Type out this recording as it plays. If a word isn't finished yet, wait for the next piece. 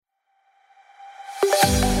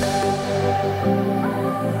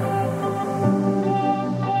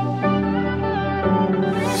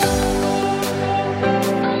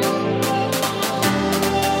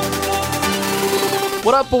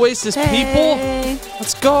up, Oasis people?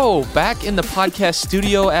 Let's go. Back in the podcast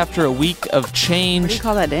studio after a week of change. What do you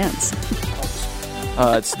call that dance?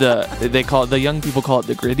 It's the young people call it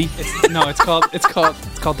the gritty. It's called the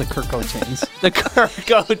Kirko chains. The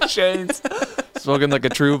Kirko chains. Spoken like a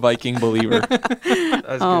true Viking believer.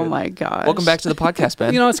 Oh my gosh. Welcome back to the podcast,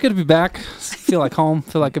 Ben. It's good to be back. Feel like home.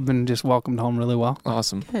 Feel like I've been just welcomed home really well.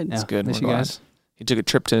 Awesome. Good. That's good. Miss We're you glad. guys. You took a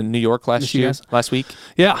trip to New York last week.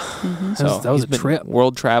 Yeah. So That was he's a been trip.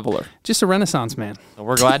 World traveler. Just a Renaissance man. So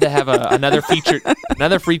we're glad to have another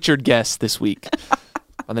featured guest this week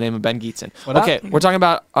by the name of Ben Geetson. Okay, we're talking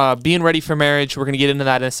about being ready for marriage. We're going to get into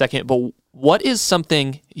that in a second. But what is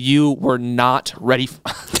something you were not ready for?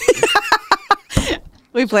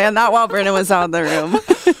 We planned that while Brennan was out in the room.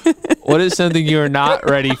 What is something you are not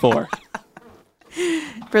ready for?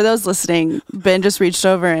 For those listening, Ben just reached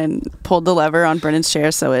over and pulled the lever on Brennan's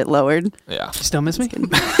chair so it lowered. Yeah. You still miss me?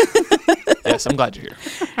 Yes, I'm glad you're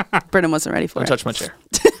here. Brennan wasn't ready for Don't it. touch my chair.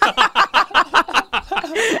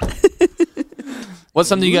 What's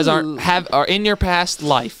something you guys are in your past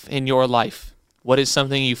life, in your life? What is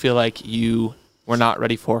something you feel like you were not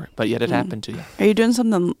ready for, but yet it happened to you? Are you doing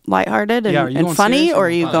something lighthearted Yeah, are and, you and going funny, serious or or are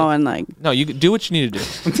you funny? going like, No, you do what you need to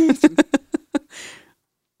do.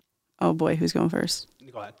 oh boy, who's going first?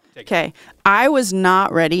 Go ahead. Take it. Okay. I was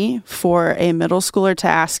not ready for a middle schooler to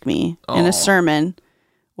ask me in a sermon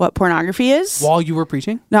what pornography is. While you were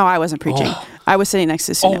preaching? No, I wasn't preaching. I was sitting next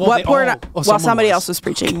to a student. well, while someone somebody was. else was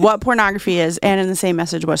preaching. What pornography is, and in the same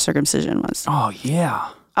message, what circumcision was. Oh, yeah.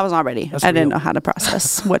 I was not ready. That's I didn't real. know how to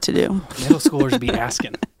process what to do. Middle schoolers be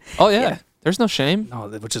asking. Oh, yeah. There's no shame. No,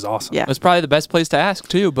 which is awesome. Yeah. It's probably the best place to ask,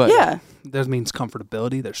 too, but Yeah, That means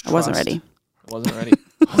comfortability. There's trust. I wasn't ready.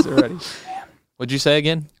 I wasn't ready. What'd you say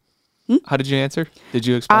again? How did you answer? Did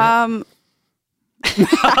you explain it?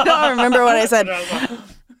 I don't remember what I said.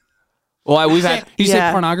 Well, we've had... You Yeah.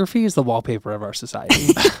 say pornography is the wallpaper of our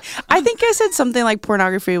society. I think I said something like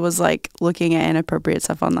pornography was like looking at inappropriate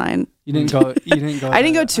stuff online. You didn't go. I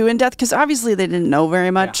didn't go too in depth because obviously they didn't know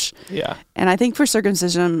very much. Yeah. And I think for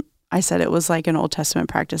circumcision, I said it was like an Old Testament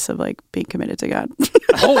practice of like being committed to God.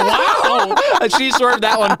 Oh, wow. She swerved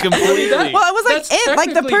that one completely. Well, it was like That's like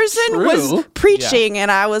the technically person true. was preaching,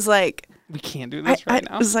 and I was like, We can't do this right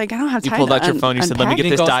now. I was like, I don't have You time. pulled to out your phone. You said, let me unpack get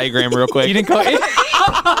it." this diagram real quick. You didn't go.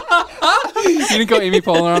 You didn't go Amy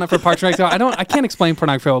Poehler on it for Parks and Rec. I can't explain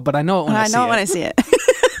pornography, but I know it when I see know it. it when I see it.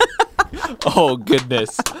 Oh,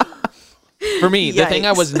 goodness. For me, the thing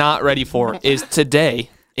I was not ready for is today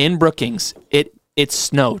in Brookings, it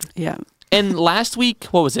snowed. Yeah. And last week,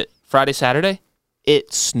 what was it? Friday, Saturday?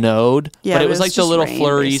 It snowed, Yeah, but it it was was like the just little rain,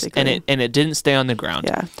 flurries, basically. and it didn't stay on the ground.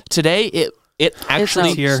 Yeah. Today, it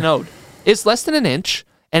actually here. snowed. It's less than an inch,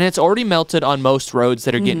 and it's already melted on most roads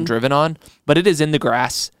that are getting driven on, but it is in the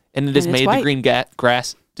grass, and it has And it's made white. the green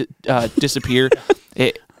grass disappear.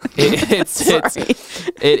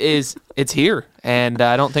 It's here, and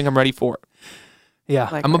I don't think I'm ready for it. Yeah.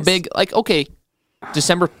 Like- I'm a Likewise. big okay.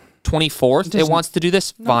 December 24th, it wants to do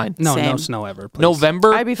this. Fine. no Same. snow ever. Please.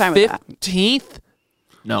 November I'd be fine with that. 15th.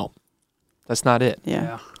 No, that's not it. Yeah.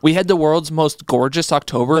 Yeah. We had the world's most gorgeous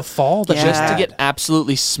October The fall that Yeah. just to had. get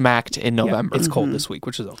absolutely smacked in Yeah, November. it's cold this week,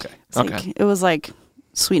 which is okay. It's like, it was like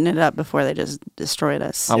sweeten it up before they just destroyed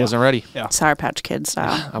us. I wasn't ready. Yeah. Sour Patch Kid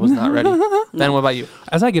style. I was not ready. Ben, what about you?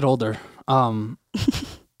 As I get older,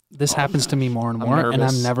 this happens to me more and I'm more, and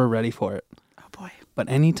nervous. I'm never ready for it. Oh boy. But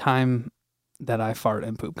anytime that I fart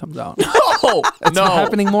and poop comes out, Oh, it's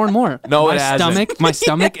happening more and more. No, my it hasn't. My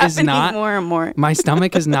stomach is Happening not. more and more. My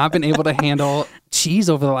stomach has not been able to handle cheese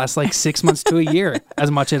over the last like 6 months to a year as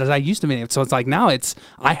much as I used to be. So it's like now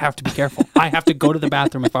I have to be careful. I have to go to the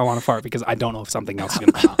bathroom if I want to fart because I don't know if something else is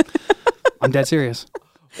going to come out. I'm dead serious.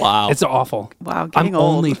 Wow. It's awful. Wow, I'm getting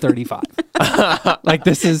old. only 35. Like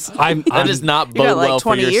this is I'm that does not You bode got, like, well for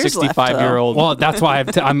 20 your years left, 65-year-old. well. That's why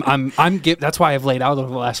that's why I've laid out over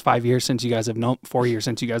the last 5 years since you guys have known 4 years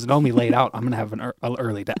since you guys have known me laid out. I'm gonna have an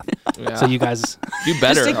early death. Yeah. So you guys, You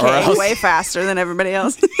better, Just or decay else way faster than everybody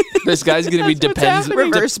else. this guy's gonna be depends.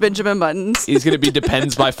 Reverse Benjamin Buttons. He's gonna be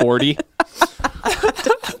depends by 40.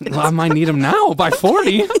 well, I might need them now by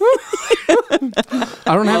 40. I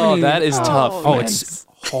don't have Oh, any. that is tough. Oh, man. it's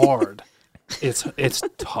hard. It's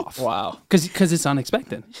tough. Wow. Because it's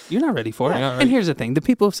unexpected. You're not ready for it. You're not ready. And here's the thing: the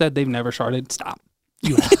people who've said they've never sharded, stop.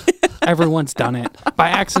 You have. Everyone's done it by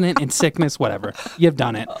accident, in sickness, whatever. You've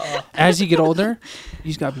done it. As you get older, you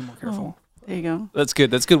just gotta be more careful. There you go. That's good.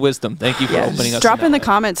 That's good wisdom. Thank you for opening us. Drop up. in the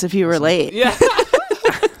comments if you relate. Yeah.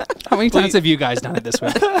 How many times have you guys done it this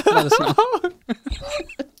week? Let us know.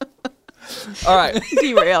 All right.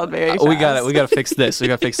 Derailed very fast. We got it. We got to fix this.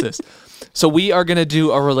 So we are going to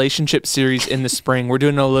do a relationship series in the spring. We're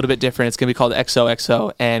doing it a little bit different. It's going to be called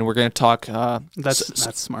XOXO, and we're going to talk.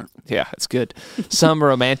 That's smart. Yeah, it's good. Some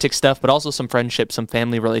romantic stuff, but also some friendship, some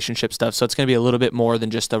family relationship stuff. So it's going to be a little bit more than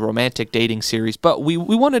just a romantic dating series. But we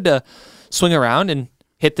wanted to swing around and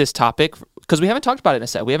hit this topic because we haven't talked about it in a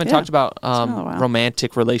set. We haven't talked about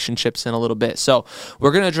romantic relationships in a little bit. So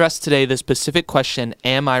we're going to address today the specific question,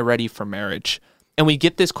 am I ready for marriage? And we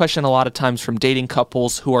get this question a lot of times from dating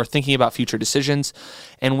couples who are thinking about future decisions.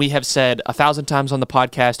 And we have said 1,000 times on the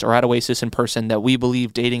podcast or at Oasis in person that we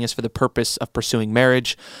believe dating is for the purpose of pursuing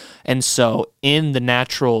marriage. And so in the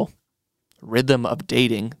natural rhythm of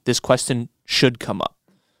dating, this question should come up.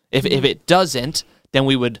 If it doesn't, then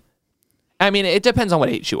we would, I mean, it depends on what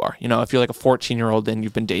age you are. You know, if you're like a 14-year-old and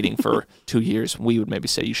you've been dating for 2 years, we would maybe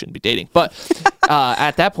say you shouldn't be dating. But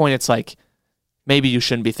at that point, it's like, maybe you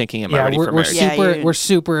shouldn't be thinking, am I ready for marriage? We're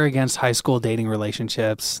super against high school dating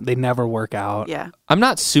relationships. They never work out. Yeah. I'm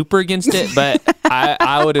not super against it, but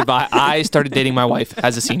I would advise, I started dating my wife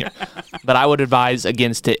as a senior, but I would advise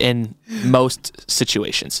against it in most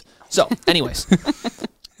situations. So anyways,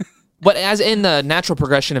 but as in the natural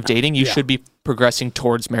progression of dating, you should be progressing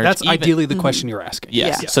towards marriage. That's ideally the question you're asking.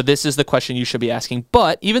 Yes. Yeah. So this is the question you should be asking.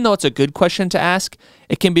 But even though it's a good question to ask,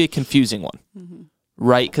 it can be a confusing one. Mm-hmm.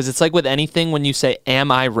 Right? Because it's like with anything, when you say,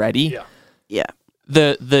 am I ready? Yeah.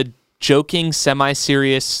 The joking,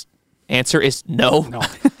 semi-serious answer is no. No,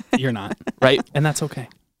 you're not. Right? And that's okay.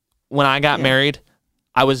 When I got married,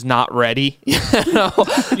 I was not ready. You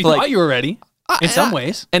thought you were ready. In some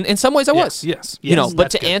ways. And in some ways I was. Yes. You know, but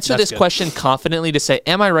to answer this question confidently, to say,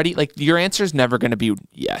 am I ready? Like, your answer is never going to be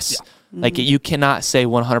yes. Yeah. Like, you cannot say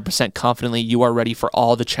 100% confidently you are ready for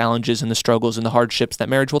all the challenges and the struggles and the hardships that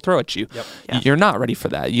marriage will throw at you. Yep. Yeah. You're not ready for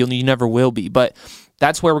that. You never will be. But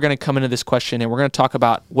that's where we're going to come into this question, and we're going to talk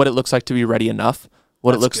about what it looks like to be ready enough,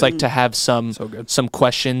 what it looks like to have some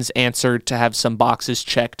questions answered, to have some boxes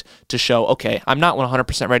checked to show, okay, I'm not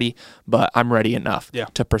 100% ready, but I'm ready enough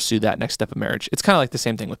to pursue that next step of marriage. It's kind of like the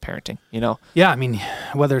same thing with parenting, you know? Yeah, I mean,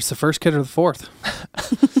 whether it's the first kid or the fourth.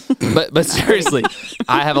 But seriously,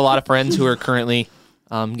 I have a lot of friends who are currently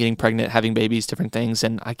getting pregnant, having babies, different things,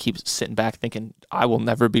 and I keep sitting back thinking, I will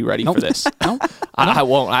never be ready for this. I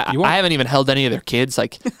won't. I haven't even held any of their kids.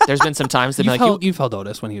 Like, there's been some times they've been like, you've held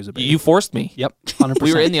Otis when he was a baby. You forced me. Yep, 100%.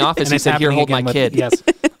 We were in the office, and he said, here, hold my kid. Yes.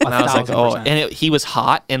 And I was like, oh, and he was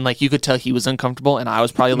hot, and like you could tell he was uncomfortable, and I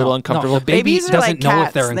was probably a little uncomfortable. The baby doesn't like know cats.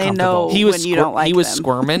 if they're uncomfortable. They know when you don't like he was them.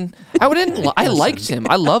 squirming. I liked him.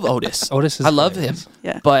 I love Otis. Otis is I love him.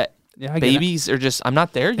 Yeah. But babies are just, I'm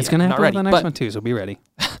not there yet. It's going to happen with the next but, one too, so be ready.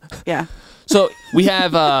 Yeah. So we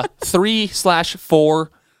have 3/4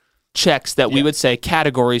 checks that we would say,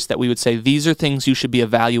 categories that we would say, these are things you should be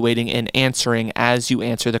evaluating and answering as you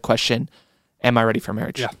answer the question, am I ready for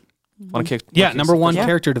marriage? Yeah. Number one,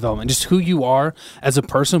 character development. Just who you are as a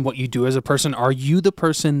person, what you do as a person. Are you the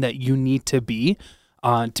person that you need to be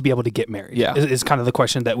able to get married? Yeah. Is kind of the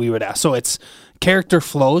question that we would ask. So it's character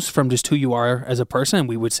flows from just who you are as a person. And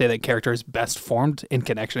we would say that character is best formed in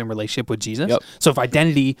connection and relationship with Jesus. Yep. So if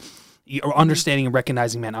identity or understanding and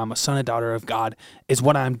recognizing, man, I'm a son and daughter of God, is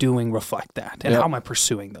what I'm doing reflect that? And how am I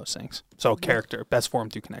pursuing those things? So character, best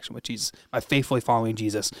formed through connection with Jesus. Am I faithfully following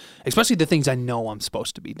Jesus, especially the things I know I'm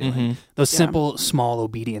supposed to be doing. Those simple, small,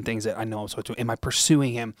 obedient things that I know I'm supposed to do. Am I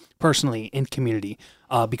pursuing him personally in community,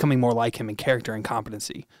 becoming more like him in character and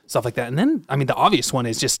competency, stuff like that? And then, I mean, the obvious one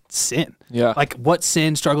is just sin. Yeah. Like what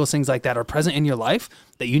sin, struggles, things like that are present in your life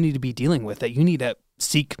that you need to be dealing with, that you need to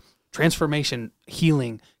seek transformation,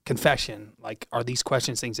 healing, confession. Like, are these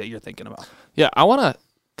questions things that you're thinking about? Yeah, I want to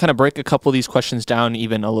kind of break a couple of these questions down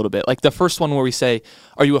even a little bit. Like the first one where we say,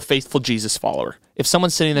 are you a faithful Jesus follower? If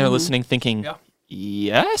someone's sitting there listening thinking,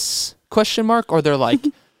 yes, ? Or they're like,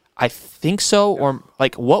 I think so. Or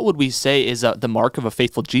like, what would we say is the mark of a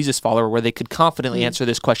faithful Jesus follower where they could confidently answer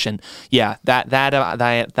this question? Yeah,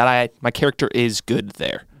 my character is good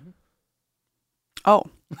there. Oh.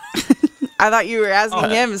 I thought you were asking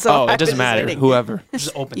him. So it doesn't matter. Whoever. Just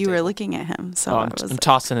open. You were looking at him. So I'm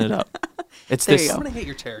tossing it up. It's there this. you go. I'm gonna hit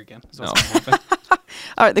your chair again. No. All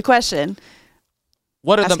right. The question.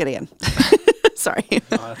 What are Ask it again. Sorry.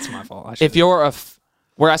 That's my fault. If you're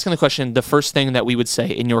we're asking the question, the first thing that we would say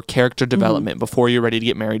in your character development before you're ready to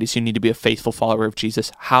get married is you need to be a faithful follower of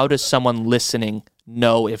Jesus. How does someone listening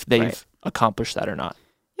know if they've accomplished that or not?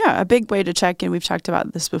 Yeah, a big way to check, and we've talked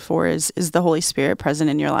about this before, is the Holy Spirit present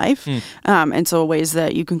in your life? And so ways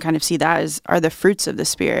that you can kind of see that are the fruits of the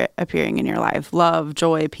Spirit appearing in your life. Love,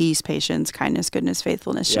 joy, peace, patience, kindness, goodness,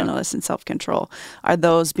 faithfulness, gentleness, and self-control. Are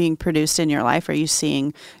those being produced in your life? Are you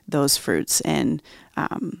seeing those fruits in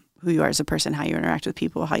who you are as a person, how you interact with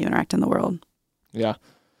people, how you interact in the world. Yeah.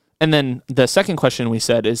 And then the second question we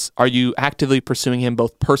said is, are you actively pursuing him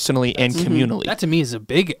both personally and communally? That to me is a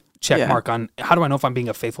big check mark on how do I know if I'm being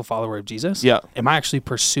a faithful follower of Jesus? Yeah. Am I actually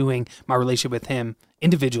pursuing my relationship with him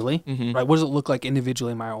individually, right? What does it look like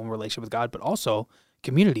individually in my own relationship with God, but also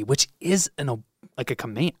community, which is like a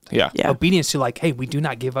command. Yeah. Obedience to like, hey, we do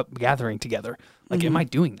not give up gathering together. Like, am I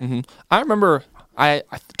doing that? I remember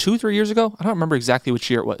 2-3 years ago, I don't remember exactly which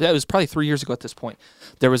year it was. It was probably 3 years ago at this point.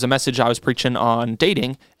 There was a message I was preaching on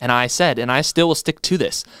dating, and I said, and I still will stick to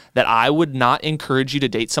this, that I would not encourage you to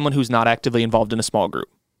date someone who's not actively involved in a small group.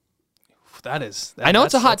 I know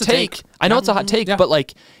it's a hot take. I know it's a hot take, but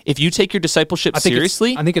like if you take your discipleship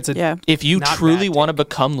seriously, I think it's if you truly want to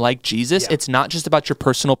become like Jesus, it's not just about your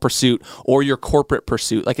personal pursuit or your corporate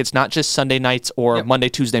pursuit. Like it's not just Sunday nights or Monday,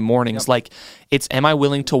 Tuesday mornings. Like it's, am I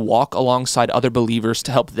willing to walk alongside other believers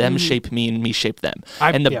to help them shape me and me shape them?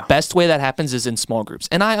 And the best way that happens is in small groups.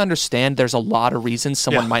 And I understand there's a lot of reasons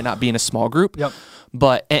someone might not be in a small group.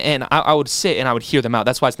 But, and I would sit and I would hear them out.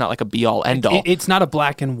 That's why it's not like a be-all, end-all. It's not a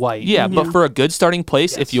black and white. Yeah, but for a good starting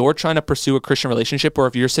place, if you're trying to pursue a Christian relationship, or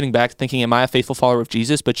if you're sitting back thinking, am I a faithful follower of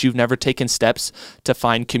Jesus, but you've never taken steps to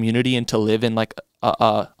find community and to live in like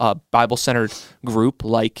a Bible-centered group,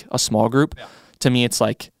 like a small group, to me it's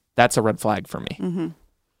like, that's a red flag for me.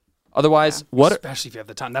 Otherwise, especially if you have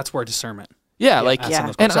the time. That's where discernment. And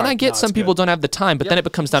I get some people don't have the time, but then it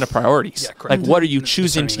becomes down to priorities. Like, what are you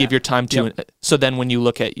choosing to give your time to? So then when you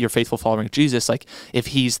look at your faithful following of Jesus, like if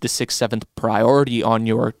he's the 6th, 7th priority on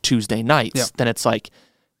your Tuesday nights, then it's like,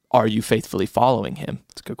 are you faithfully following him?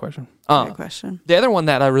 That's a good question. Good question. The other one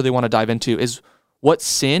that I really want to dive into is what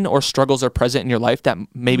sin or struggles are present in your life that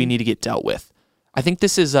maybe need to get dealt with. I think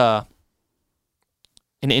this is an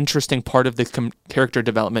interesting part of the character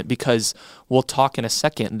development, because we'll talk in a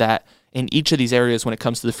second that in each of these areas, when it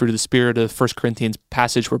comes to the fruit of the Spirit, of the 1 Corinthians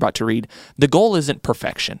passage we're about to read, the goal isn't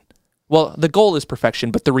perfection. Well, the goal is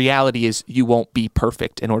perfection, but the reality is you won't be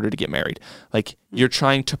perfect in order to get married. Like, you're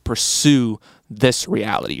trying to pursue this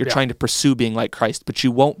reality. You're trying to pursue being like Christ, but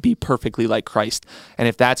you won't be perfectly like Christ. And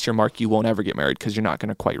if that's your mark, you won't ever get married because you're not going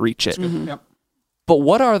to quite reach it. But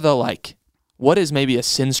what is maybe a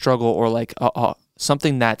sin struggle or like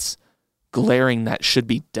something that's glaring that should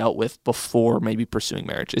be dealt with before maybe pursuing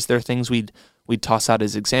marriage? Is there things we'd toss out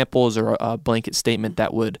as examples or a blanket statement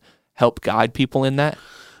that would help guide people in that?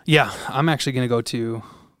 Yeah, I'm actually going to go to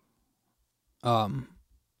the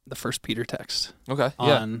 1 Peter text. Okay.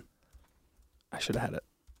 I should have had it.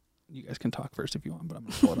 You guys can talk first if you want, but I'm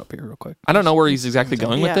going to pull it up here real quick. I don't know where he's exactly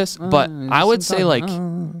going with this, but I would say like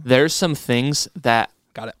there's some things that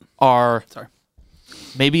are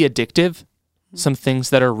maybe addictive. Some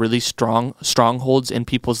things that are really strongholds in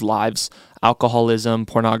people's lives: alcoholism,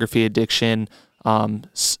 pornography addiction,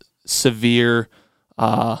 severe,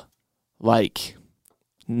 like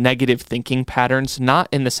negative thinking patterns, not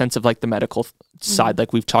in the sense of like the medical side,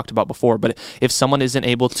 like we've talked about before, but if someone isn't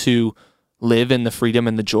able to live in the freedom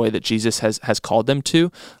and the joy that Jesus has called them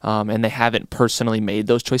to, and they haven't personally made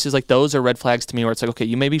those choices, like those are red flags to me where it's like, okay,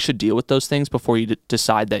 you maybe should deal with those things before you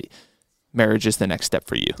decide that marriage is the next step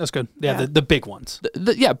for you. That's good. Yeah, the big ones.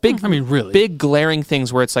 Big. I mean, really big glaring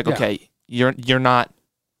things where it's like, okay, you're not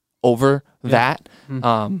over that.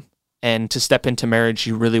 And to step into marriage,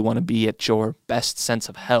 you really want to be at your best sense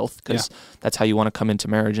of health, because that's how you want to come into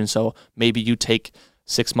marriage. And so maybe you take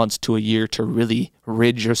 6 months to a year to really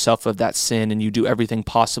rid yourself of that sin, and you do everything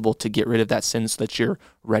possible to get rid of that sin so that you're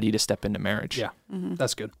ready to step into marriage. Yeah,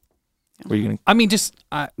 that's good. Were you gonna? I mean, just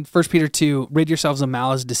 1 Peter 2, rid yourselves of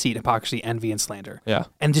malice, deceit, hypocrisy, envy, and slander. Yeah.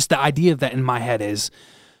 And just the idea of that in my head is,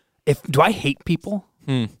 do I hate people?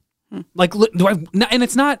 Like, do I? And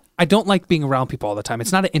it's not, I don't like being around people all the time.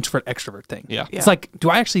 It's not an introvert extrovert thing. Yeah. It's like, do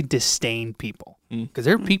I actually disdain people? Because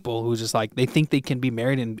there are people who just like, they think they can be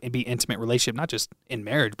married and be intimate relationship, not just in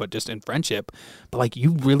marriage, but just in friendship. But like,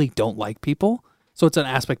 you really don't like people. So it's an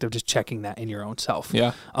aspect of just checking that in your own self.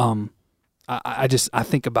 Yeah. I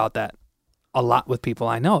think about that a lot with people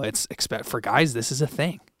I know. It's for guys, this is a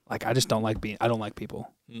thing. Like, I don't like people. I don't like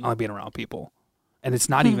being around people. And it's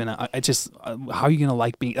not even, it's just, how are you going to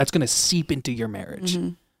like being, that's going to seep into your marriage.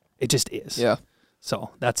 It just is. Yeah.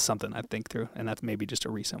 So that's something I think through. And that's maybe just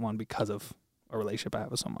a recent one because of a relationship I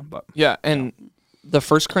have with someone. But yeah. And the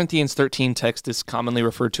 1 Corinthians 13 text is commonly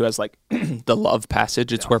referred to as like the love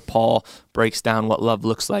passage. It's where Paul breaks down what love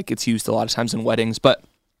looks like. It's used a lot of times in weddings. But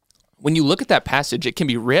when you look at that passage, it can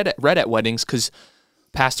be read at weddings, because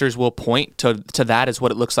pastors will point to that as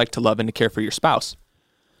what it looks like to love and to care for your spouse.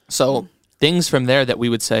 So things from there that we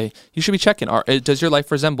would say, you should be checking. Does your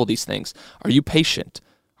life resemble these things? Are you patient?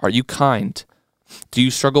 Are you kind? Do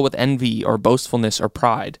you struggle with envy or boastfulness or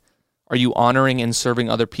pride? Are you honoring and serving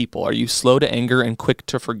other people? Are you slow to anger and quick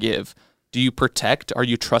to forgive? Do you protect? Are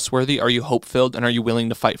you trustworthy? Are you hope-filled? And are you willing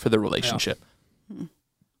to fight for the relationship? Yeah.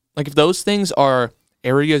 Like if those things are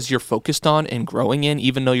areas you're focused on and growing in,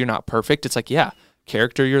 even though you're not perfect, it's like, yeah,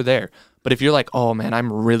 character, you're there. But if you're like, oh man,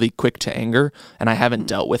 I'm really quick to anger and I haven't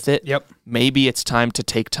dealt with it, maybe it's time to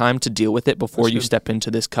take time to deal with it before you step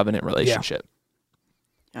into this covenant relationship.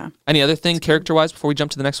 Yeah. Any other thing character-wise before we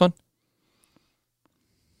jump to the next one?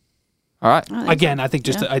 All right. Again, I think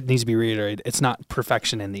just it needs to be reiterated. It's not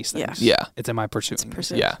perfection in these things. Yeah. It's in my pursuit.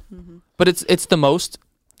 Yeah. Mm-hmm. But it's the most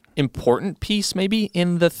important piece maybe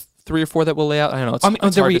in the 3 or 4 that we'll lay out. I don't know.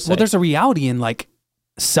 It's hard to say. Well, there's a reality in like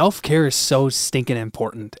self-care is so stinking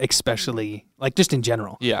important, especially like just in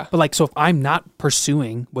general. Yeah. But like, so if I'm not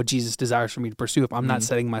pursuing what Jesus desires for me to pursue, if I'm not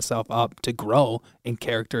setting myself up to grow in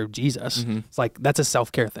character of Jesus, it's like, that's a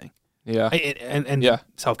self-care thing. Yeah. And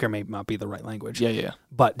self-care may not be the right language. Yeah.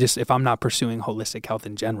 But just if I'm not pursuing holistic health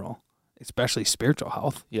in general, especially spiritual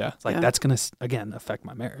health, it's like that's going to, again, affect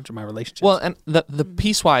my marriage or my relationship. Well, and the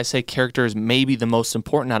piece why I say character is maybe the most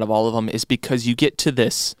important out of all of them is because you get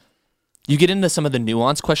into some of the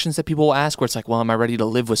nuanced questions that people will ask where it's like, well, am I ready to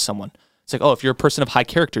live with someone? It's like, oh, if you're a person of high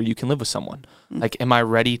character, you can live with someone. Like, am I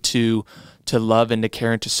ready to love and to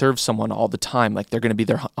care and to serve someone all the time? Like, they're going to be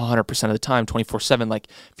there 100% of the time, 24/7. Like,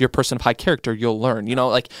 if you're a person of high character, you'll learn. You know,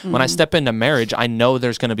 like when I step into marriage, I know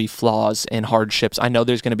there's going to be flaws and hardships. I know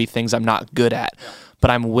there's going to be things I'm not good at,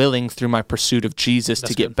 but I'm willing through my pursuit of Jesus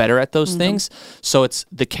to get better at those things. So it's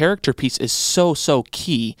the character piece is so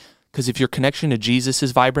key. Because if your connection to Jesus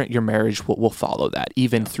is vibrant, your marriage will follow that,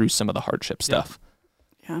 even through some of the hardship stuff.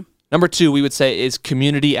 Yeah. Number 2, we would say, is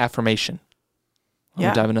community affirmation.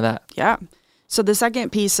 We'll dive into that. Yeah. So the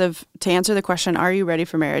second piece to answer the question, are you ready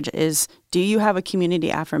for marriage, is do you have a community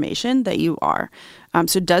affirmation that you are?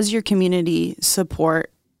 So does your community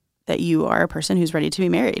support that you are a person who's ready to be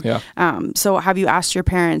married? Yeah. So have you asked your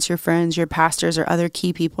parents, your friends, your pastors, or other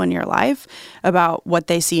key people in your life about what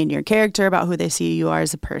they see in your character, about who they see you are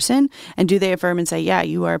as a person? And do they affirm and say, yeah,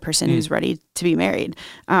 you are a person who's ready to be married?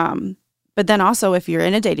 But then also, if you're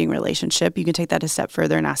in a dating relationship, you can take that a step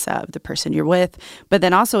further and ask that of the person you're with. But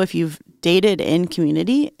then also, if you've dated in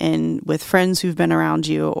community and with friends who've been around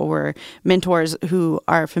you or mentors who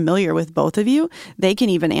are familiar with both of you, they can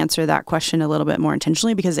even answer that question a little bit more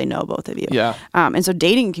intentionally because they know both of you. Yeah. And so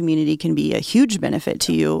dating community can be a huge benefit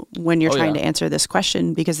to you when you're trying to answer this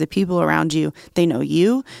question, because the people around you, they know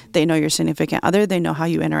your significant other, they know how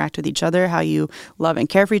you interact with each other, how you love and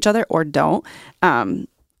care for each other or don't.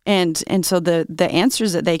 And so the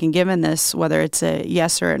answers that they can give in this, whether it's a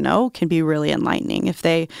yes or a no, can be really enlightening. If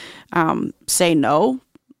they say no,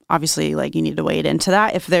 obviously, like, you need to wade into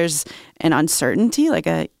that. If there's an uncertainty, like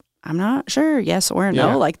I'm not sure, yes or a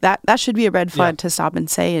no, like that should be a red flag to stop and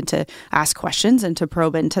say and to ask questions and to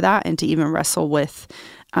probe into that and to even wrestle with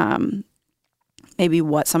maybe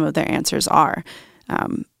what some of their answers are.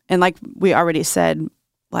 And like we already said,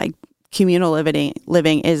 like, communal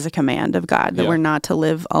living is a command of God, that we're not to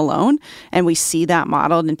live alone. And we see that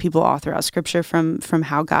modeled in people all throughout Scripture, from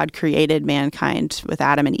how God created mankind with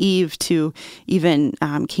Adam and Eve to even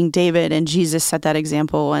King David, and Jesus set that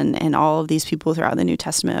example, and all of these people throughout the New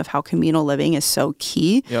Testament, of how communal living is so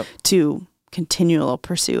key to continual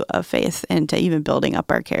pursuit of faith and to even building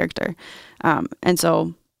up our character. And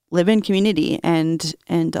so live in community and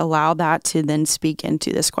allow that to then speak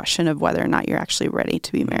into this question of whether or not you're actually ready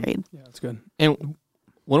to be married. Yeah, that's good. And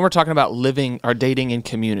when we're talking about living or dating in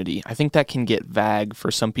community, I think that can get vague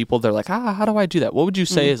for some people. They're like, how do I do that? What would you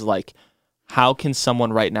say is like, how can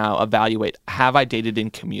someone right now evaluate, have I dated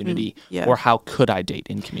in community or how could I date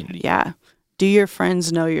in community? Yeah. Do your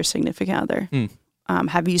friends know your significant other?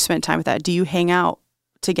 Have you spent time with that? Do you hang out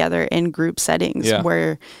together in group settings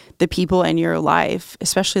where the people in your life,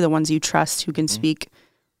 especially the ones you trust who can speak?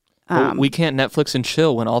 Well, we can't Netflix and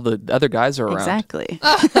chill when all the other guys are around. Exactly.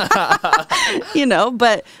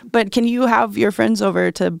 But can you have your friends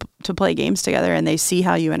over to play games together and they see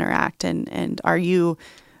how you interact, and are you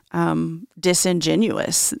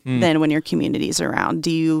disingenuous then when your community's around?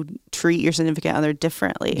 Do you treat your significant other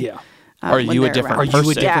differently? Yeah. Are you a different person? Are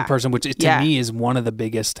you a different person? Which to me is one of the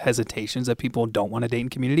biggest hesitations that people don't want to date in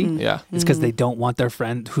community. Yeah. It's because they don't want their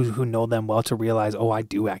friend who know them well to realize, oh, I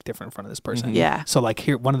do act different in front of this person. Yeah. So like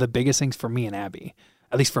here, one of the biggest things for me and Abby,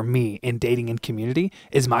 at least for me in dating in community,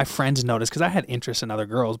 is my friends notice, because I had interest in other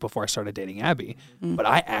girls before I started dating Abby, but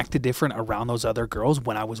I acted different around those other girls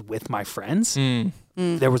when I was with my friends.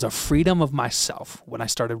 There was a freedom of myself when I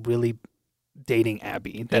started really dating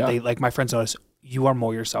Abby that they, like, my friends noticed, you are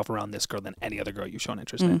more yourself around this girl than any other girl you've shown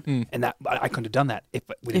interest in. And that I couldn't have done that if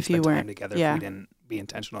we didn't spend time together, if we didn't be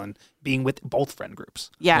intentional in being with both friend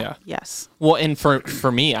groups. Yeah. Yes. Well, and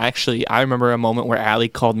for me, actually, I remember a moment where Allie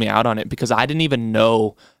called me out on it because I didn't even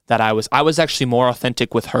know that I was actually more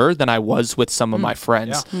authentic with her than I was with some of my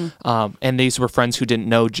friends. And these were friends who didn't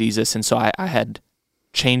know Jesus. And so I had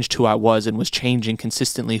changed who I was and was changing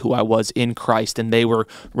consistently who I was in Christ, and they were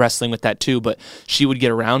wrestling with that too. But she would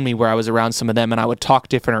get around me where I was around some of them, and I would talk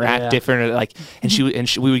different or act different, or like, and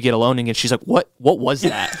we would get alone, and she's like, "What was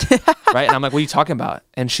that?" Right? And I'm like, "What are you talking about?"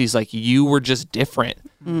 And she's like, "You were just different."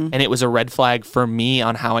 And it was a red flag for me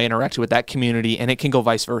on how I interacted with that community, and it can go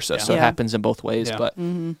vice versa. So it happens in both ways. But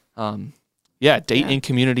date in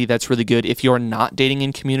community, that's really good. If you're not dating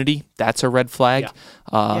in community, that's a red flag.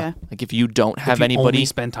 Like if you don't have anybody, only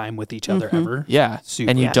spend time with each other ever.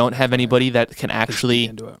 And you don't have anybody that can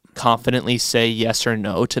actually confidently say yes or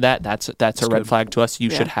no to that, that's a red flag to us.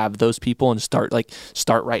 You should have those people and start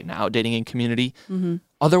right now dating in community.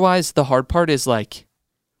 Otherwise, the hard part is like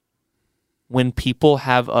when people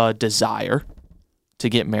have a desire to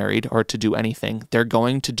get married or to do anything, they're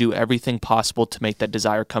going to do everything possible to make that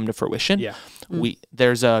desire come to fruition.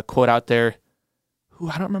 There's a quote out there,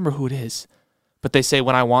 I don't remember who it is, but they say,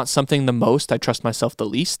 when I want something the most, I trust myself the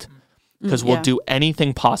least, because we'll do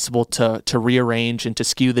anything possible to rearrange and to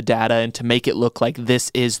skew the data and to make it look like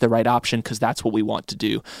this is the right option because that's what we want to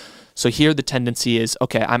do. So here the tendency is,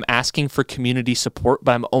 okay, I'm asking for community support,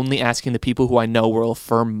 but I'm only asking the people who I know will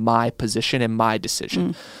affirm my position and my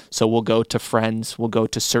decision. So we'll go to friends, we'll go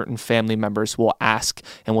to certain family members, we'll ask,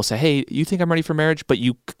 and we'll say, hey, you think I'm ready for marriage? But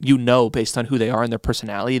you know, based on who they are and their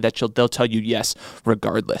personality, that they'll tell you yes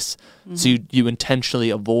regardless. So you intentionally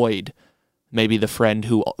avoid maybe the friend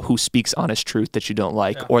who speaks honest truth that you don't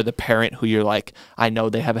like, or the parent who you're like, I know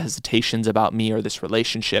they have hesitations about me or this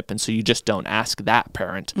relationship, and so you just don't ask that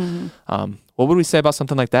parent. What would we say about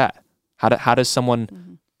something like that? How does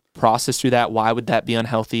someone process through that? Why would that be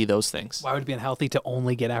unhealthy? Those things. Why would it be unhealthy to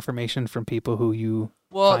only get affirmation from people who you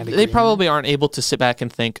find they probably aren't able to sit back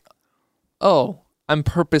and think, oh, I'm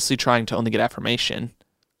purposely trying to only get affirmation.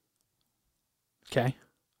 Okay.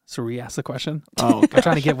 So re-ask the question. Oh, I'm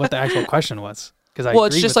trying to get what the actual question was, because I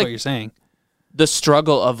agree with what you're saying. The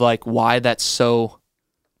struggle of like why that's so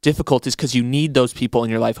difficult is because you need those people in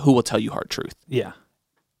your life who will tell you hard truth. Yeah.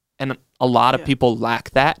 And a lot of people lack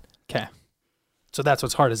that. Okay. So that's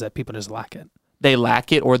what's hard, is that people just lack it. They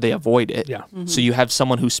lack it or they avoid it. Yeah. So you have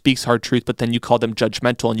someone who speaks hard truth, but then you call them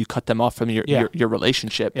judgmental and you cut them off from your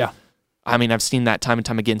relationship. Yeah. I mean, I've seen that time and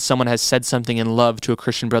time again. Someone has said something in love to a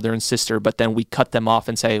Christian brother and sister, but then we cut them off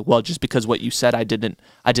and say, well, just because what you said I didn't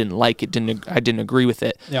like it, I didn't agree with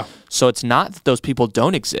it. Yeah. So it's not that those people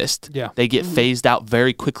don't exist. Yeah. They get phased out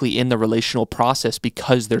very quickly in the relational process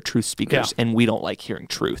because they're truth speakers and we don't like hearing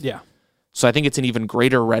truth. Yeah. So I think it's an even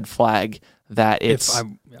greater red flag that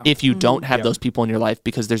if you don't have those people in your life,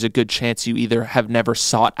 because there's a good chance you either have never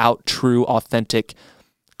sought out true, authentic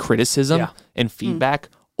criticism and feedback,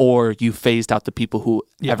 or you phased out the people who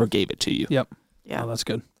ever gave it to you. Yep. Yeah. Oh, that's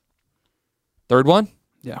good. Third one?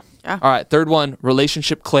 Yeah. All right. Third one,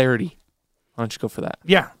 relationship clarity. Why don't you go for that?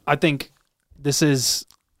 Yeah. I think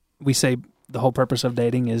we say the whole purpose of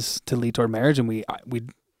dating is to lead toward marriage, and we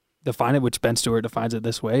define it, which Ben Stewart defines it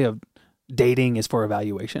this way, of dating is for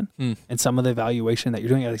evaluation. And some of the evaluation that you're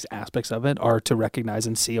doing, at least aspects of it, are to recognize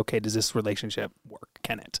and see, okay, does this relationship work?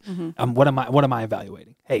 Can it? What am I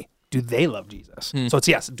evaluating? Hey, do they love Jesus? So it's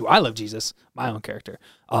yes, do I love Jesus? My own character.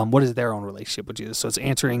 What is their own relationship with Jesus? So it's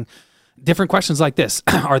answering different questions like this.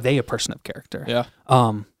 Are they a person of character? Yeah.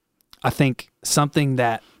 I think something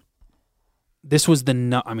that this was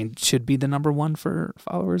should be the number one for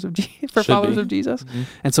followers of Jesus.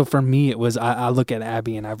 And so for me, it was, I look at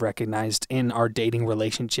Abby and I've recognized in our dating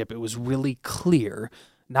relationship, it was really clear,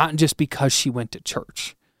 not just because she went to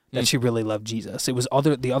church, that she really loved Jesus. It was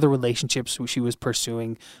the other relationships she was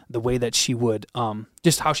pursuing, the way that she would,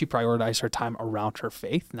 just how she prioritized her time around her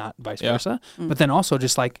faith, not vice versa. But then also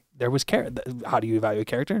just like there was how do you evaluate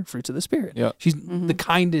character? Fruits of the Spirit. Yeah. She's the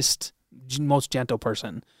kindest, most gentle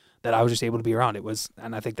person that I was just able to be around.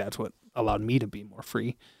 And I think that's what allowed me to be more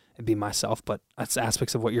free and be myself. But that's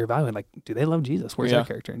aspects of what you're evaluating. Like, do they love Jesus? Where's their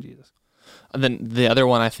character in Jesus? And then the other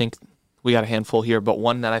one, I think, we got a handful here, but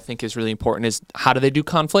one that I think is really important is, how do they do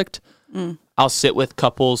conflict? I'll sit with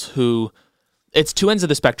couples who, it's two ends of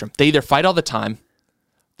the spectrum. They either fight all the time.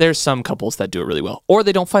 There's some couples that do it really well, or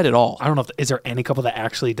they don't fight at all. I don't know. Is there any couple that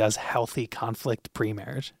actually does healthy conflict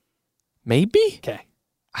pre-marriage? Maybe. Okay.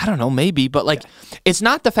 I don't know, maybe, but it's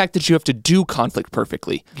not the fact that you have to do conflict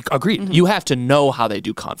perfectly. Agreed. You have to know how they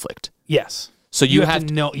do conflict. Yes. So you have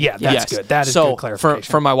to know. Yeah, that's yes. good. That is so good clarification.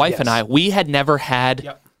 For my wife and I, we had never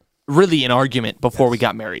had really an argument before we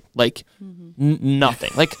got married. Like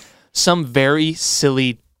nothing. Like some very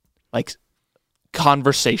silly like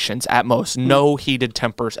conversations at most. No heated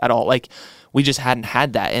tempers at all. Like we just hadn't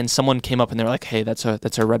had that. And someone came up and they're like, "Hey, that's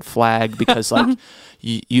a red flag because like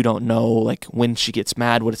you don't know like when she gets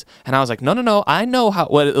mad what it's." And I was like, "No. I know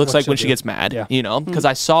what it looks like when she gets mad." You know, because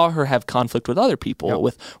I saw her have conflict with other people,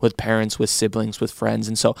 with parents, with siblings, with friends.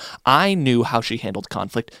 And so I knew how she handled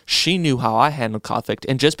conflict. She knew how I handled conflict.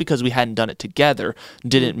 And just because we hadn't done it together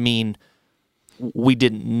didn't mean we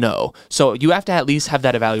didn't know. So you have to at least have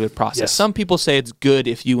that evaluative process. Yes. Some people say it's good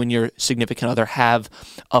if you and your significant other have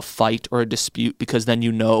a fight or a dispute because then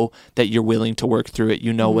you know that you're willing to work through it.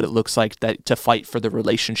 You know what it looks like that to fight for the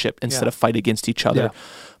relationship instead of fight against each other. Yeah.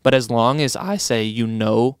 But as long as I say you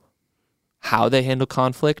know how they handle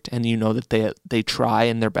conflict and you know that they try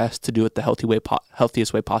in their best to do it the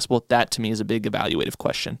healthiest way possible, that to me is a big evaluative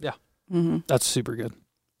question. Yeah. That's super good.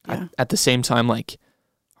 Yeah. At the same time, like,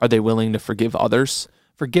 are they willing to forgive others?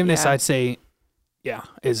 Forgiveness, I'd say,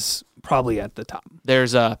 is probably at the top.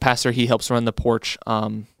 There's a pastor, he helps run the porch. Why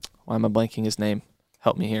am I blanking his name?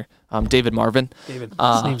 Help me here. David Marvin. David.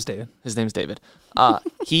 His name's David. His name's David.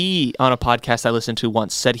 He, on a podcast I listened to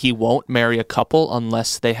once, said he won't marry a couple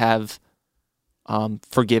unless they have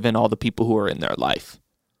forgiven all the people who are in their life.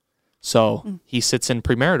 So he sits in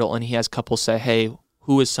premarital and he has couples say, "Hey,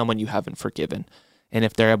 who is someone you haven't forgiven?" And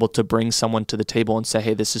if they're able to bring someone to the table and say,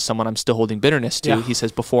 "Hey, this is someone I'm still holding bitterness to," he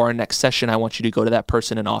says, "Before our next session, I want you to go to that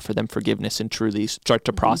person and offer them forgiveness and truly start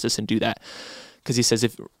to process and do that." Because he says,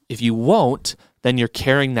 if you won't, then you're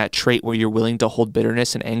carrying that trait where you're willing to hold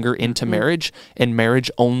bitterness and anger into marriage, and marriage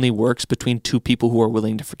only works between two people who are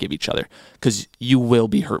willing to forgive each other, because you will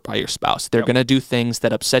be hurt by your spouse. They're going to do things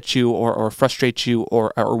that upset you or frustrate you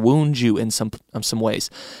or wound you in some ways.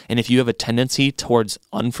 And if you have a tendency towards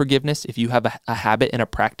unforgiveness, if you have a habit and a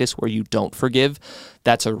practice where you don't forgive,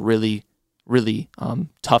 that's a really, really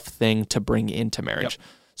tough thing to bring into marriage.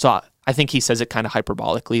 So I think he says it kind of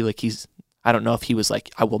hyperbolically, like I don't know if he was like,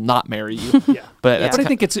 "I will not marry you." But I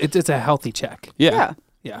think it's a healthy check. Yeah.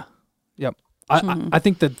 Yep. I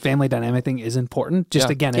think the family dynamic thing is important. Just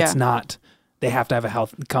again, it's not they have to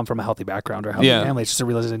have come from a healthy background or a healthy family. It's just a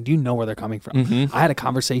realization. Do you know where they're coming from? I had a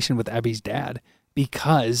conversation with Abby's dad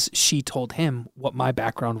because she told him what my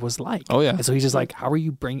background was like. Oh yeah. And so he's just like,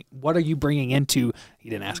 what are you bringing into? He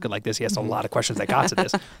didn't ask it like this. He asked a lot of questions that got to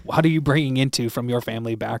this. What are you bringing into from your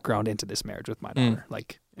family background into this marriage with my daughter?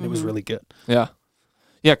 And it was really good. Yeah.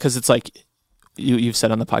 Yeah, because it's like you've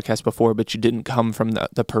said on the podcast before, but you didn't come from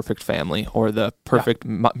the perfect family or the perfect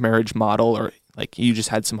marriage model, or like you just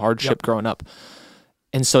had some hardship growing up.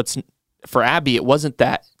 And so it's for Abby, it wasn't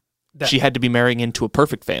that she had to be marrying into a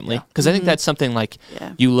perfect family, because I think that's something like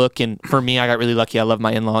you look, and for me, I got really lucky. I love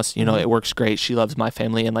my in-laws. You know, it works great. She loves my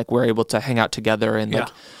family, and like we're able to hang out together. And like,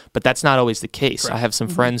 but that's not always the case. Correct. I have some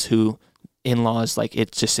friends who in-laws, like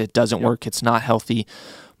it doesn't work. It's not healthy.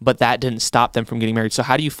 But that didn't stop them from getting married. So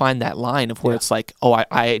how do you find that line of where it's like, oh, I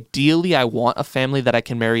ideally I want a family that I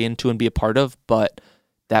can marry into and be a part of, but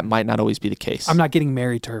that might not always be the case. I'm not getting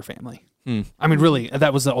married to her family. I mean, really,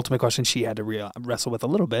 that was the ultimate question she had to wrestle with a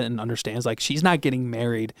little bit, and understands like she's not getting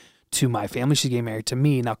married to my family. She's getting married to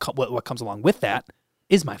me. Now, what comes along with that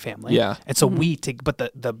is my family. Yeah. And so but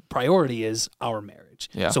the priority is our marriage.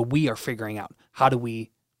 Yeah. So we are figuring out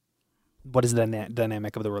what is the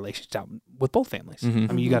dynamic of the relationship with both families. I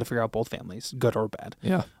mean, you got to figure out both families, good or bad.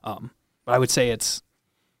 Yeah. But I would say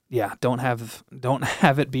don't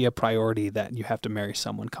have it be a priority that you have to marry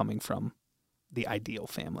someone coming from the ideal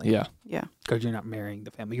family. Yeah. Yeah. Because you're not marrying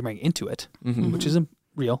the family, you're marrying into it, which isn't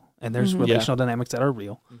real. And there's relational dynamics that are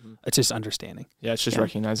real. It's just understanding. Yeah. It's just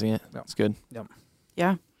recognizing it. That's good. Yep.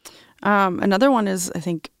 Yeah. Another one is, I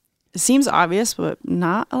think, it seems obvious, but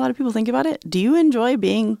not a lot of people think about it. Do you enjoy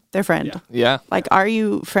being their friend? Yeah. Like, are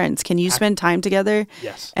you friends? Can you spend time together?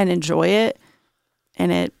 Yes. And enjoy it?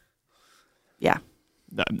 And it,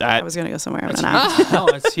 That I was going to go somewhere. I'm not. No,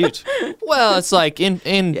 it's huge. Well, it's like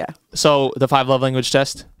so the 5 love language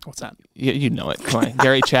test. What's that? You know it. Come on.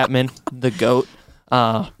 Gary Chapman, the GOAT.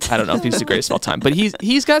 I don't know if he's the greatest of all time, but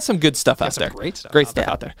he's got some good stuff out there. Great stuff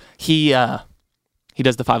out there. He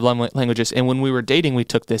does the 5 love languages, and when we were dating, we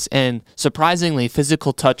took this, and surprisingly,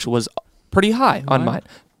 physical touch was pretty high on mine.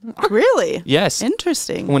 Really? Yes.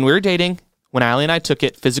 Interesting. When we were dating, when Allie and I took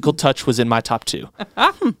it, physical touch was in my top 2.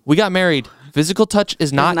 We got married. Physical touch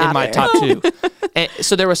is not in my top 2. And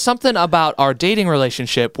so there was something about our dating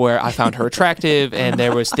relationship where I found her attractive, and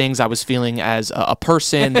there was things I was feeling as a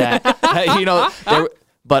person that,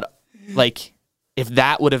 but like if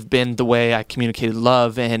that would have been the way I communicated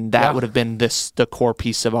love and that would have been the core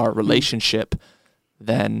piece of our relationship,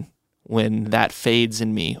 then when that fades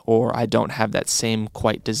in me or I don't have that same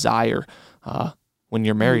quite desire, when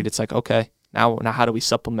you're married, it's like, okay, now how do we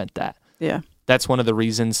supplement that? Yeah. That's one of the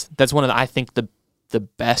reasons. That's one of the, I think the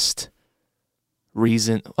best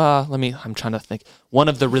reason. I'm trying to think. One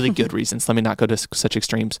of the really good reasons. Let me not go to such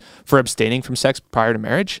extremes for abstaining from sex prior to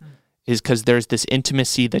marriage is because there's this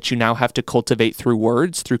intimacy that you now have to cultivate through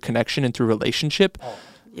words, through connection, and through relationship.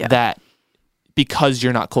 That because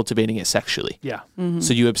you're not cultivating it sexually. Yeah.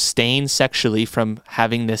 So you abstain sexually from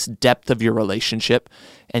having this depth of your relationship,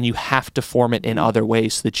 and you have to form it in other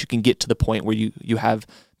ways so that you can get to the point where you have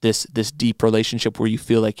this deep relationship where you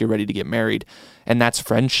feel like you're ready to get married. And that's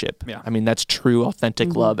friendship. Yeah. I mean, that's true,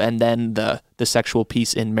 authentic love. And then the sexual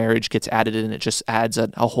piece in marriage gets added, and it just adds a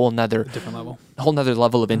whole nother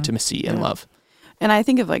level of intimacy and love. And I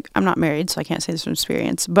think of I'm not married, so I can't say this from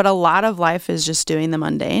experience, but a lot of life is just doing the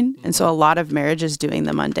mundane. And so a lot of marriage is doing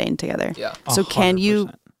the mundane together. Yeah. So 100%. Can you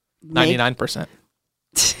 99%.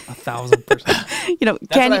 1,000%. That's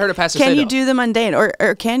what I heard a pastor say, can you though. do the mundane, or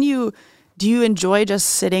do you enjoy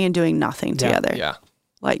just sitting and doing nothing together? Yeah.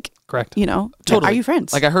 Correct. Totally. Are you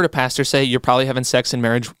friends? Like I heard a pastor say, you're probably having sex in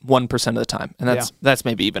marriage 1% of the time. And that's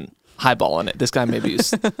maybe even highballing it. This guy maybe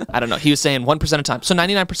was, I don't know. He was saying 1% of the time. So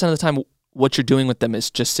 99% of the time, what you're doing with them is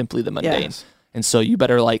just simply the mundane. Yes. And so you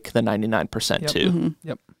better like the 99% too.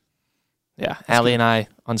 Yep. Yeah. Allie and I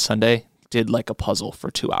on Sunday did like a puzzle for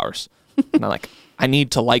 2 hours. And I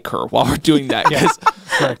need to like her while we're doing that.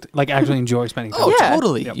 Correct. Like actually enjoy spending time. Oh, Yeah.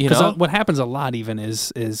 totally. Yep. You 'Cause know? what happens a lot even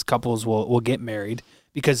is couples will get married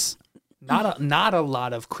because not a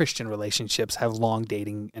lot of Christian relationships have long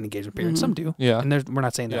dating and engagement periods. Some do. Yeah. And we're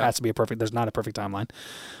not saying there has to be there's not a perfect timeline,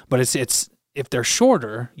 but it's if they're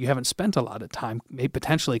shorter, you haven't spent a lot of time maybe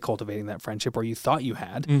potentially cultivating that friendship or you thought you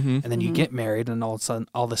had, and then you get married and all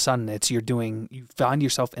of a sudden you find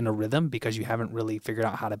yourself in a rhythm because you haven't really figured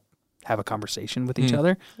out how to have a conversation with each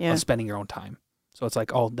other on spending your own time. So it's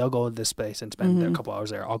like, oh, they'll go to this space and spend a couple hours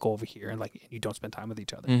there. I'll go over here, and you don't spend time with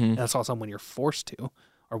each other. And that's also when you're forced to,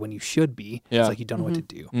 or when you should be. It's like you don't know what to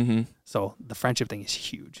do. So the friendship thing is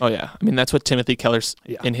huge. Oh yeah, I mean that's what Timothy Keller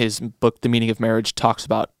in his book The Meaning of Marriage talks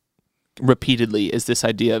about repeatedly, is this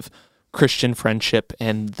idea of Christian friendship,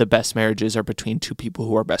 and the best marriages are between two people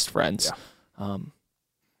who are best friends. And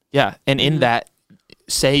in that,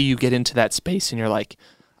 say you get into that space and you're like,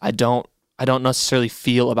 I don't necessarily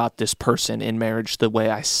feel about this person in marriage the way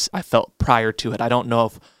I felt prior to it. I don't know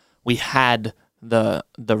if we had the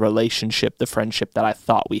relationship, the friendship that I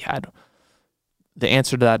thought we had. The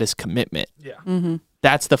answer to that is commitment. Yeah.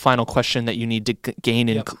 That's the final question that you need to gain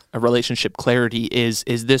in a relationship clarity is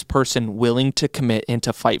this person willing to commit and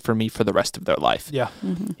to fight for me for the rest of their life? Yeah.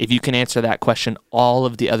 If you can answer that question, all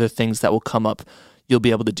of the other things that will come up, you'll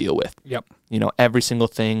be able to deal with. Yep. Every single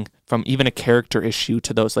thing from even a character issue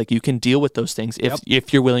to those, you can deal with those things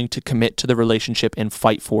if you're willing to commit to the relationship and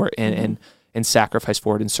fight for it and sacrifice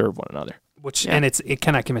for it and serve one another. And it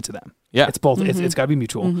cannot commit to them. Yeah. It's both. It's got to be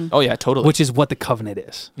mutual. Oh yeah, totally. Which is what the covenant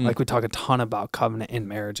is. Like we talk a ton about covenant in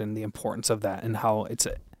marriage and the importance of that and how it's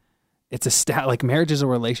marriage is a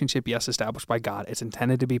relationship, yes, established by God. It's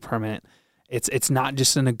intended to be permanent. It's not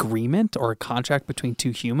just an agreement or a contract between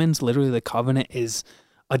two humans. Literally, the covenant is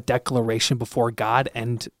a declaration before God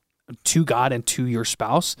and to your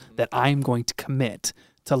spouse that I'm going to commit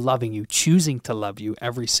to loving you, choosing to love you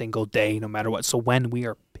every single day, no matter what. So when we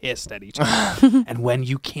are pissed at each other and when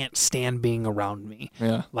you can't stand being around me,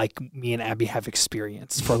 like me and Abby have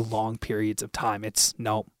experienced for long periods of time, it's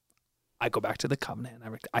no, I go back to the covenant.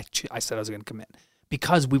 I said I was going to commit.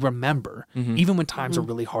 Because we remember, even when times are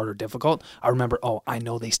really hard or difficult, I remember, I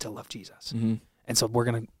know they still love Jesus. And so I'm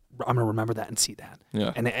going to remember that and see that.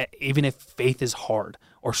 Yeah. And even if faith is hard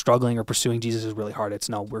or struggling or pursuing Jesus is really hard,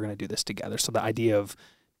 we're going to do this together. So the idea of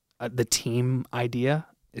the team idea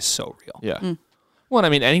is so real. Yeah. Well, I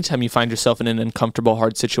mean, anytime you find yourself in an uncomfortable,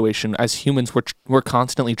 hard situation, as humans, we're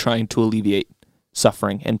constantly trying to alleviate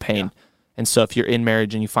suffering and pain. Yeah. And so if you're in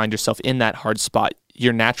marriage and you find yourself in that hard spot,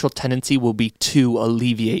 your natural tendency will be to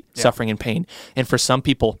alleviate suffering and pain. And for some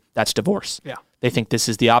people, that's divorce. Yeah. They think this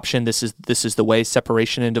is the option. This is the way,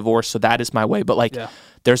 separation and divorce. So that is my way. But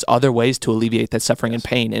there's other ways to alleviate that suffering and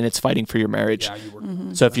pain, and it's fighting for your marriage. Yeah, you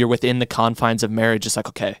work So if you're within the confines of marriage, it's like,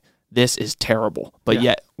 okay, this is terrible, but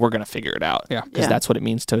yet we're going to figure it out. Yeah. Because that's what it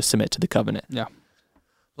means to submit to the covenant. Yeah.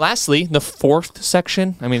 Lastly, the fourth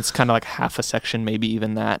section, I mean, it's kind of like half a section, maybe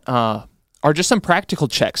even that, are just some practical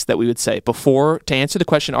checks that we would say before, to answer the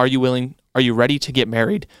question, are you ready to get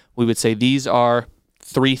married? We would say these are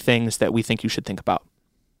 3 things that we think you should think about.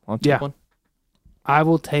 Want to take one? I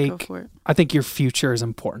will Go take, for it. I think your future is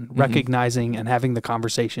important. Recognizing and having the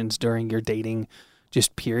conversations during your dating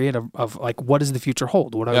just period of like, what does the future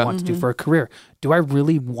hold? What do I want to do for a career? Do I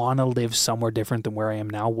really want to live somewhere different than where I am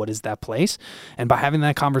now? What is that place? And by having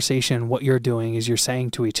that conversation, what you're doing is you're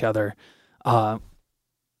saying to each other,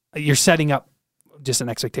 you're setting up just an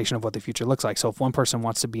expectation of what the future looks like. So if one person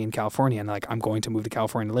wants to be in California and like, I'm going to move to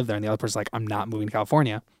California to live there, and the other person's like, I'm not moving to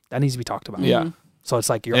California, that needs to be talked about. Yeah. So it's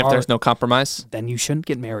like, And if there's no compromise, then you shouldn't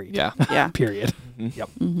get married. yeah. Yeah. Period. Yep.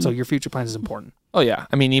 So your future plans is important. Oh yeah.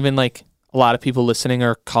 I mean, even like a lot of people listening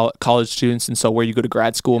are college students, and so where you go to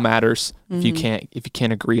grad school matters. If you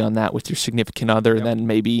can't agree on that with your significant other, then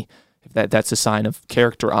maybe if that's a sign of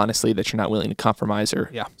character, honestly, that you're not willing to compromise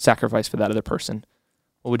or sacrifice for that other person.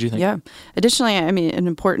 What would you think? Yeah. Additionally, I mean, an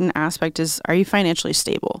important aspect is, are you financially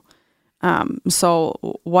stable?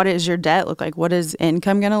 So what does your debt look like? What is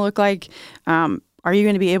income going to look like? Are you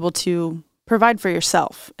going to be able to provide for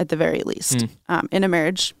yourself at the very least? In a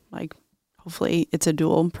marriage, like hopefully it's a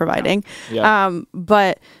dual providing. Yeah.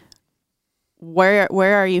 But where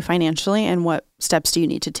are you financially, and what steps do you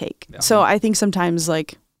need to take? So I think sometimes,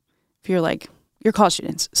 like, if you're college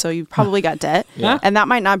students, so you've probably got debt, and that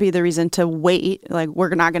might not be the reason to wait. Like, we're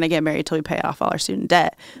not going to get married till we pay off all our student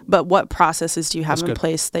debt. But what processes do you have in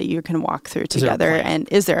place that you can walk through together? And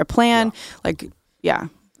is there a plan? Like,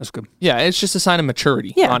 That's good. Yeah, it's just a sign of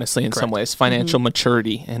maturity, honestly, in some ways, financial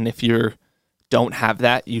maturity. And if you don't have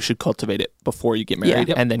that, you should cultivate it before you get married,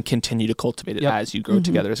 and then continue to cultivate it as you grow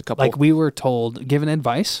together as a couple. Like, we were given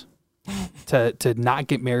advice to not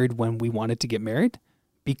get married when we wanted to get married,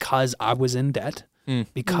 because I was in debt,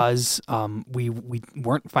 because we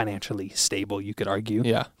weren't financially stable, you could argue.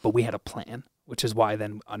 Yeah. But we had a plan, which is why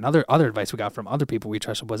then other advice we got from other people we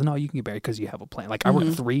trusted was, no, you can get married because you have a plan. Like, I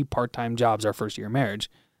worked 3 part-time jobs our first year of marriage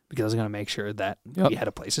because I was going to make sure that we had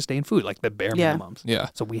a place to stay and food, like the bare minimums. Yeah.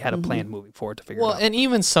 So we had a plan moving forward to figure it out. And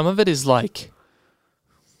even some of it is like,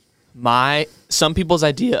 some people's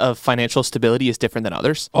idea of financial stability is different than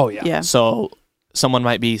others. Oh, yeah. Yeah. So someone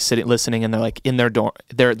might be listening, and they're like in their dorm,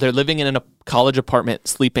 they're living in a college apartment,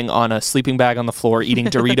 sleeping on a sleeping bag on the floor, eating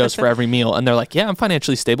Doritos for every meal, and they're like, yeah, I'm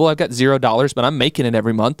financially stable, I've got $0, but I'm making it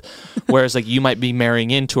every month. Whereas like you might be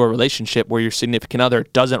marrying into a relationship where your significant other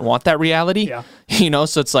doesn't want that reality.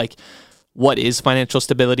 So it's like, what is financial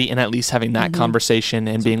stability, and at least having that conversation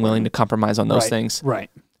and being willing to compromise on those things. Right.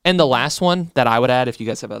 And the last one that I would add, if you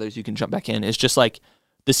guys have others, you can jump back in, is just like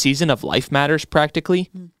the season of life matters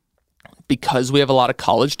practically. Because we have a lot of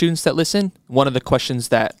college students that listen, one of the questions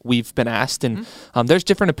that we've been asked, and there's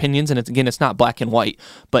different opinions, and it's not black and white,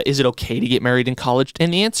 but is it okay to get married in college?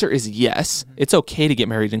 And the answer is yes, it's okay to get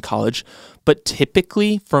married in college, but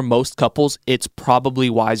typically for most couples, it's probably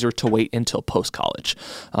wiser to wait until post-college.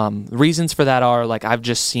 Reasons for that are, like, I've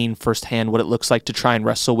just seen firsthand what it looks like to try and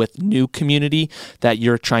wrestle with new community that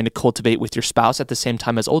you're trying to cultivate with your spouse at the same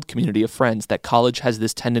time as old community of friends, that college has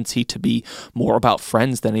this tendency to be more about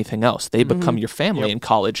friends than anything else. They become your family in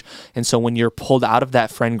college. And so when you're pulled out of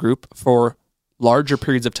that friend group for larger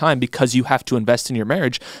periods of time because you have to invest in your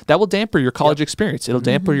marriage, that will damper your college experience. It'll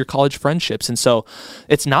damper your college friendships. And so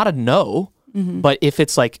it's not a no, but if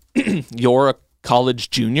it's like you're a college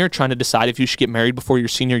junior trying to decide if you should get married before your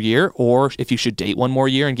senior year or if you should date one more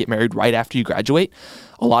year and get married right after you graduate,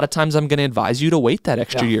 a lot of times I'm going to advise you to wait that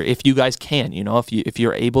extra year if you guys can. If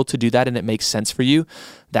you're able to do that and it makes sense for you,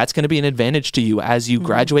 that's going to be an advantage to you. As you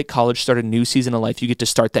graduate college, start a new season of life, you get to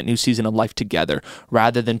start that new season of life together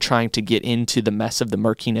rather than trying to get into the mess of the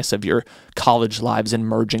murkiness of your college lives and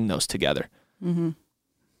merging those together.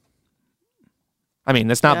 I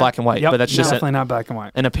mean, it's not black and white, but that's just definitely not black and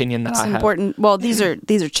white. An opinion that I have. Important. Well, these are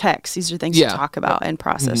checks. These are things to talk about and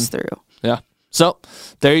process through. Yeah. So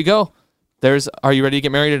there you go. Are you ready to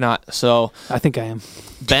get married or not? So I think I am.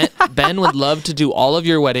 Ben would love to do all of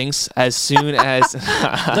your weddings as soon as.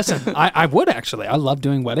 Listen, I would actually. I love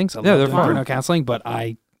doing weddings. I love doing prenatal counseling, but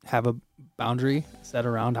I have a boundary set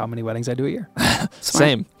around how many weddings I do a year.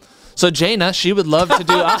 Same. So Jaina, she would love to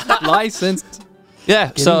do licensed.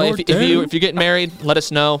 Yeah. So if you're getting married, let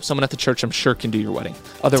us know. Someone at the church, I'm sure, can do your wedding.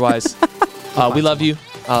 Otherwise, we love you.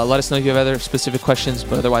 Let us know if you have other specific questions.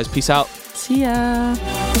 But otherwise, peace out. See ya.